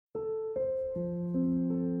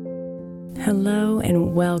Hello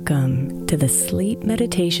and welcome to the Sleep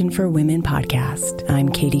Meditation for Women podcast. I'm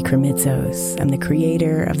Katie Kremitzos. I'm the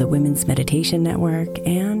creator of the Women's Meditation Network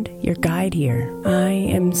and your guide here. I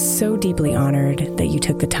am so deeply honored that you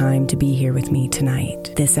took the time to be here with me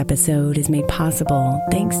tonight. This episode is made possible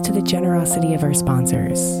thanks to the generosity of our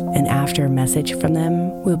sponsors. And after a message from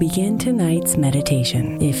them, we'll begin tonight's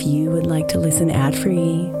meditation. If you would like to listen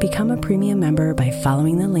ad-free, become a premium member by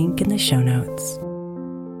following the link in the show notes.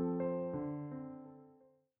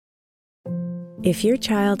 If your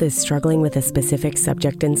child is struggling with a specific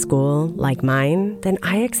subject in school, like mine, then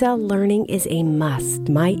IXL Learning is a must.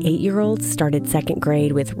 My 8-year-old started second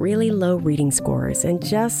grade with really low reading scores and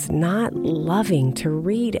just not loving to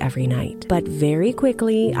read every night. But very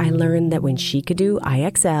quickly, I learned that when she could do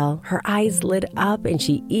IXL, her eyes lit up and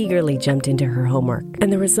she eagerly jumped into her homework.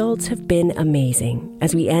 And the results have been amazing.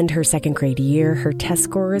 As we end her second grade year, her test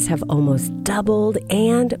scores have almost doubled,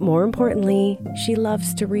 and more importantly, she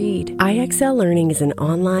loves to read. IXL Learning is an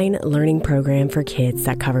online learning program for kids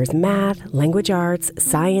that covers math, language arts,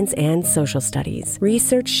 science, and social studies.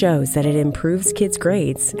 Research shows that it improves kids'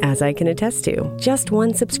 grades, as I can attest to. Just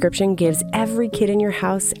one subscription gives every kid in your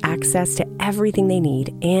house access to everything they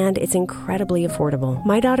need, and it's incredibly affordable.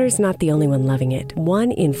 My daughter's not the only one loving it.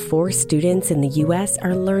 1 in 4 students in the U.S.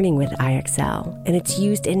 are learning with IXL, and it's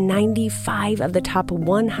used in 95 of the top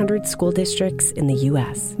 100 school districts in the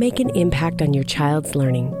U.S. Make an impact on your child's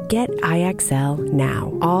learning. Get IXL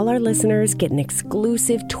now. All our listeners get an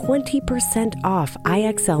exclusive 20% off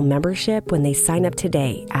IXL membership when they sign up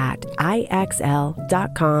today at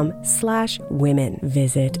IXL.com/women.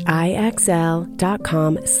 Visit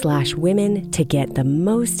IXL.com/women to get the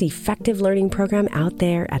most effective learning program out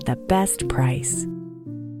there at the best price.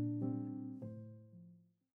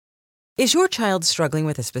 Is your child struggling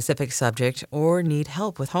with a specific subject or need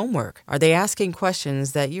help with homework? Are they asking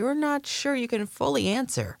questions that you're not sure you can fully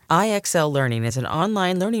answer? IXL Learning is an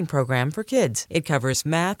online learning program for kids. It covers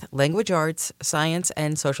math, language arts, science,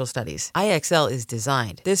 and social studies. IXL is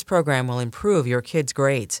designed. This program will improve your kids'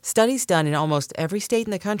 grades. Studies done in almost every state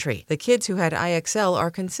in the country. The kids who had IXL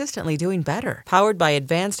are consistently doing better. Powered by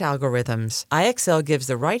advanced algorithms, IXL gives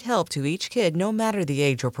the right help to each kid no matter the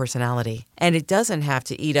age or personality. And it doesn't have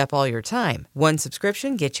to eat up all your time. One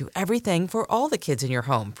subscription gets you everything for all the kids in your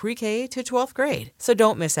home, pre-K to 12th grade. So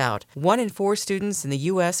don't miss out. 1 in 4 students in the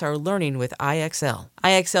U.S. are learning with IXL.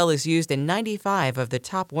 IXL is used in 95 of the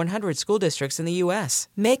top 100 school districts in the U.S.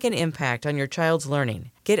 Make an impact on your child's learning.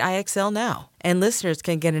 Get IXL now. And listeners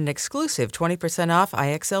can get an exclusive 20% off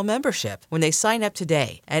IXL membership when they sign up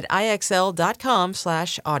today at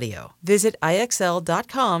IXL.com/audio. Visit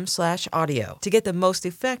IXL.com/audio to get the most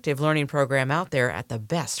effective learning program out there at the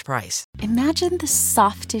best price. Imagine the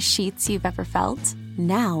softest sheets you've ever felt.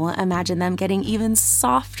 Now imagine them getting even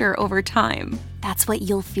softer over time. That's what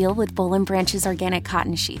you'll feel with Boll & Branch's organic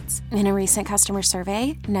cotton sheets. In a recent customer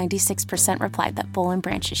survey, 96% replied that Boll &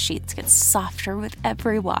 Branch's sheets get softer with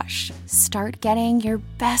every wash. Start getting your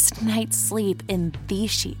best night's sleep in these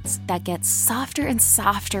sheets that get softer and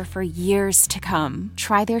softer for years to come.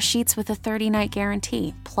 Try their sheets with a 30-night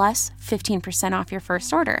guarantee, plus 15% off your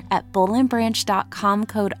first order at bollandbranch.com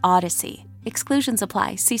code ODYSSEY. Exclusions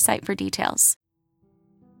apply. See site for details.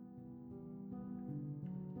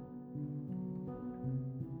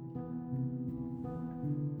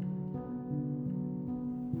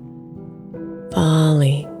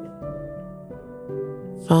 Falling,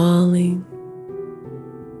 falling,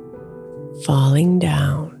 falling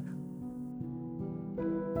down.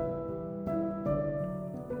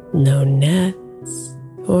 No nets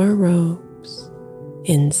or ropes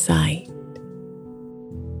in sight.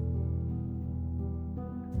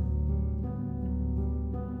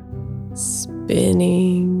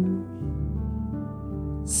 Spinning,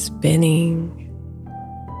 spinning,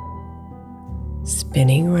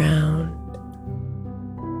 spinning round.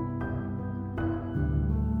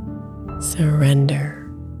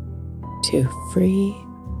 Surrender to free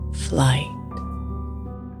flight.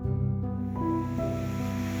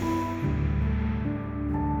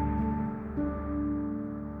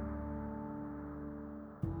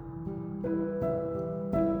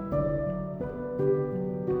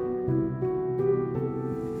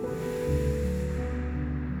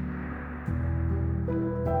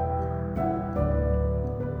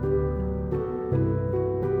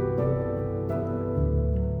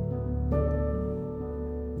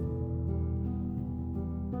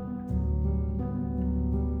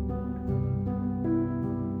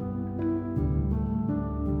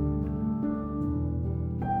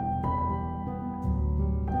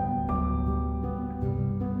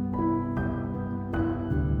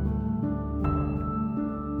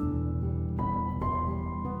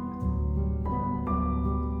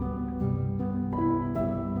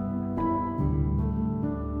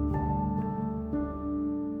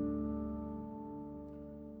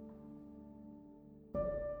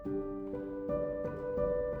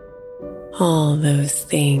 All those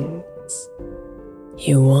things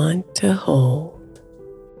you want to hold,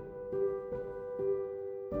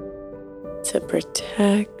 to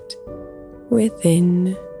protect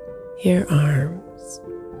within your arms.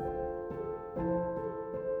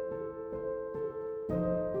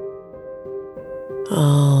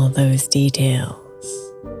 All those details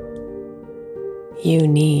you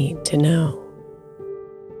need to know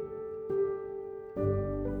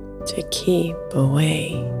to keep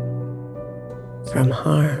away from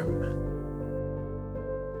harm.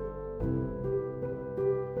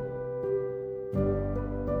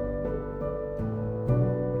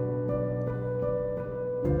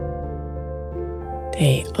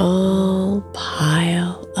 They all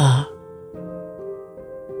pile up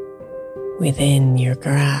within your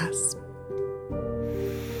grasp.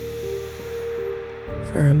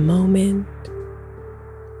 For a moment,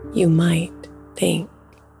 you might think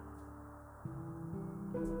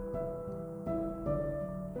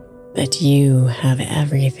that you have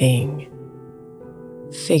everything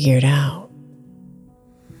figured out.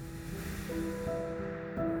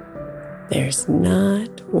 There's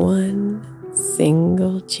not one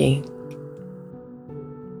single chink.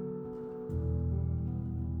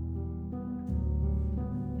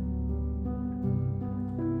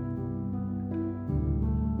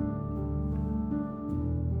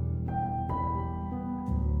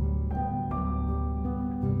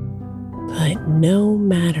 But no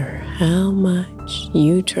matter how much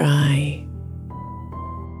you try,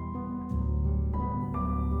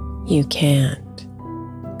 you can't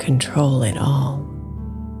control it all.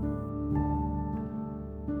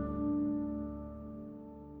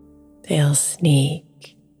 They'll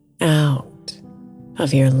sneak out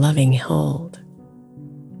of your loving hold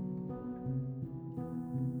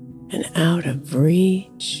and out of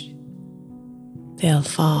reach they'll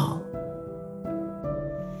fall.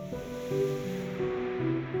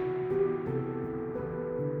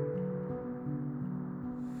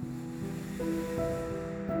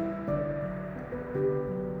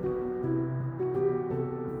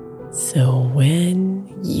 So when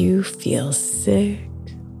you feel sick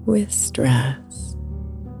with stress,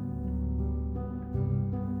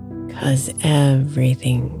 'cause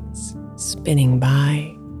everything's spinning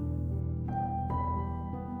by,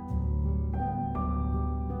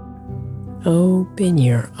 open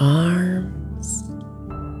your arms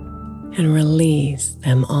and release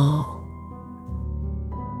them all.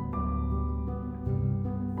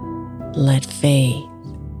 Let faith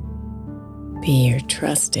be your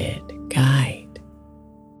trusted guide.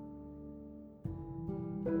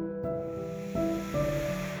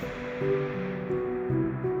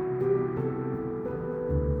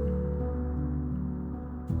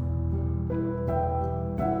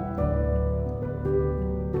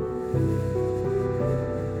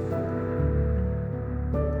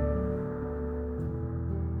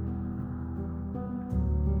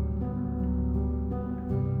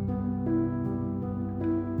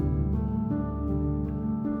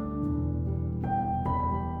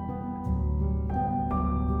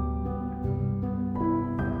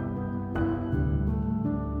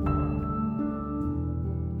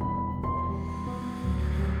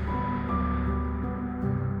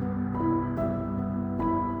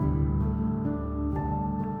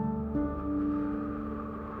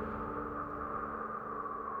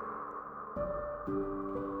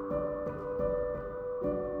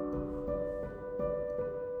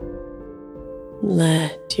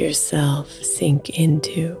 Let yourself sink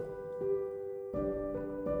into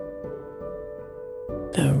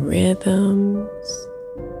the rhythms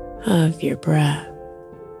of your breath.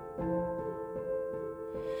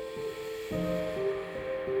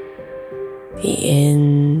 The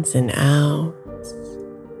ins and outs.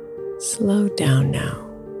 Slow down now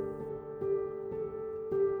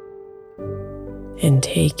and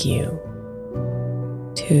take you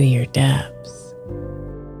to your depths.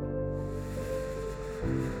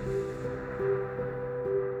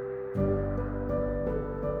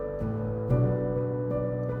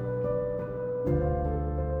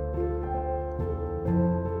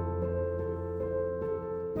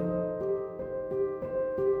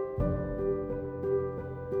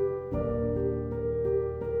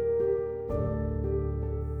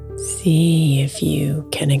 See if you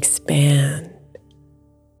can expand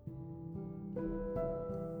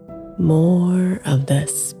more of the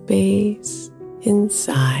space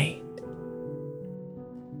inside.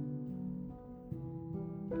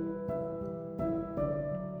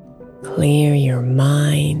 Clear your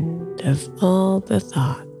mind of all the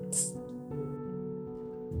thoughts.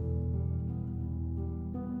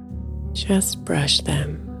 Just brush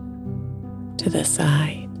them to the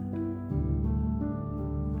side.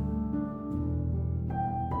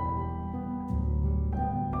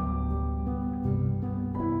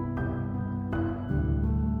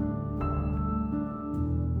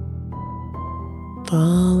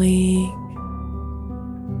 Falling,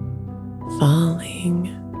 falling,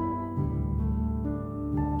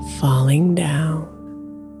 falling down.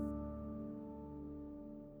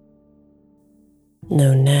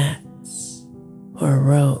 No nets or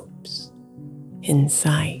ropes in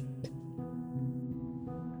sight.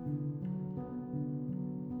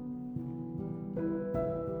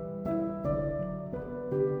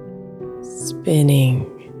 Spinning,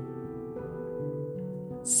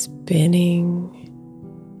 spinning,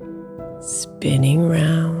 spinning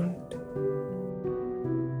round.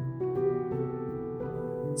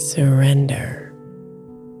 Surrender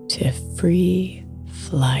to free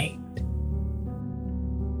flight.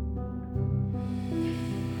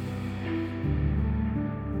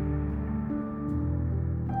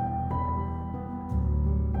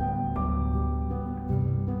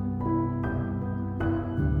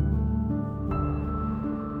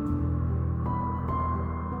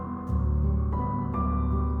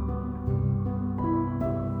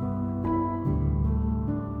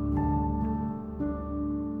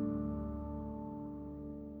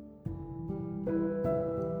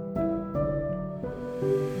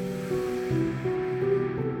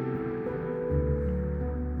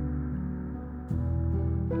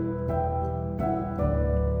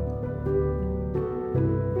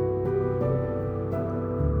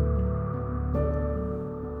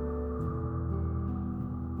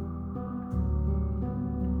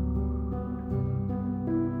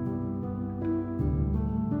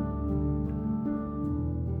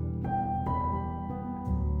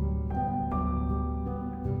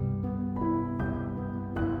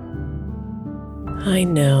 I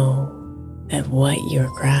know that what you're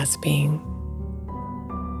grasping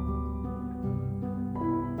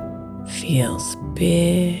feels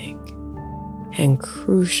big and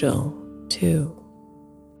crucial too.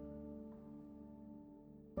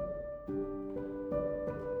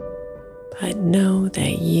 But know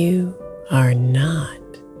that you are not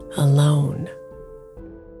alone.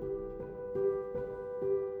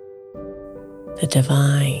 The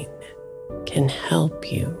divine can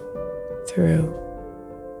help you through.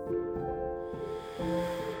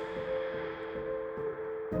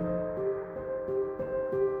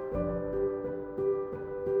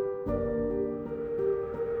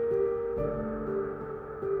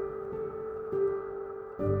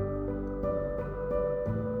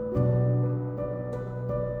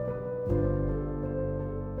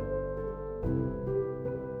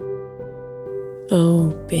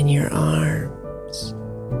 Open your arms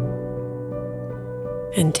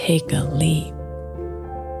and take a leap.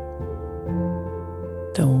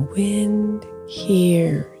 The wind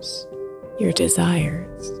hears your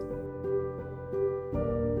desires.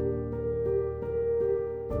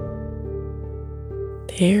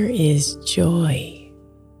 There is joy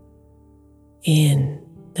in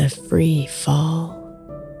the free fall.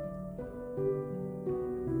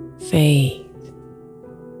 Faith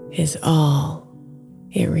is all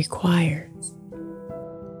it requires.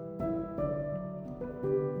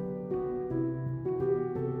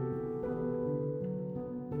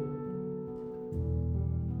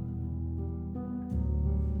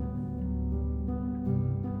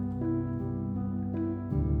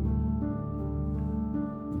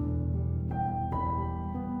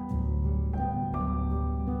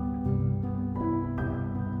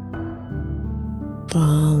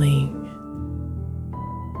 Falling,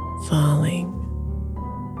 falling,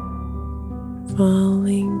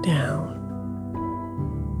 falling down.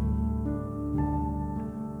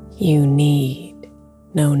 You need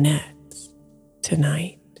no nets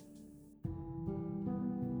tonight.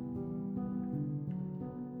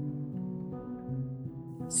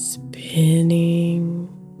 Spinning,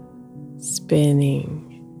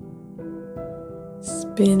 spinning,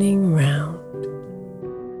 spinning round.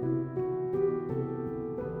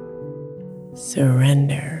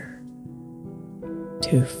 Surrender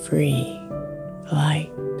to free flight.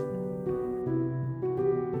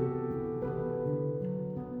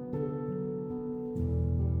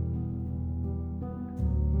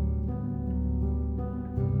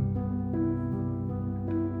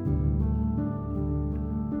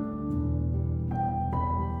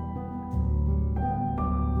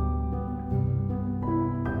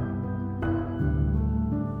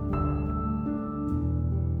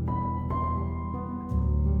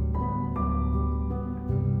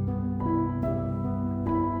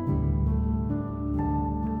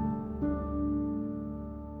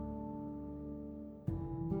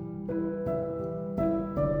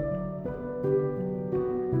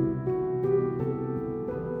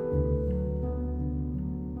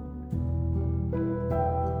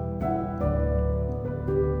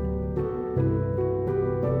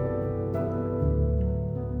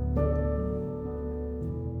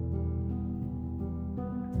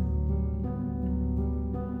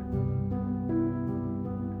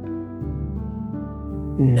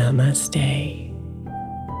 Namaste.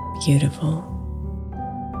 Beautiful.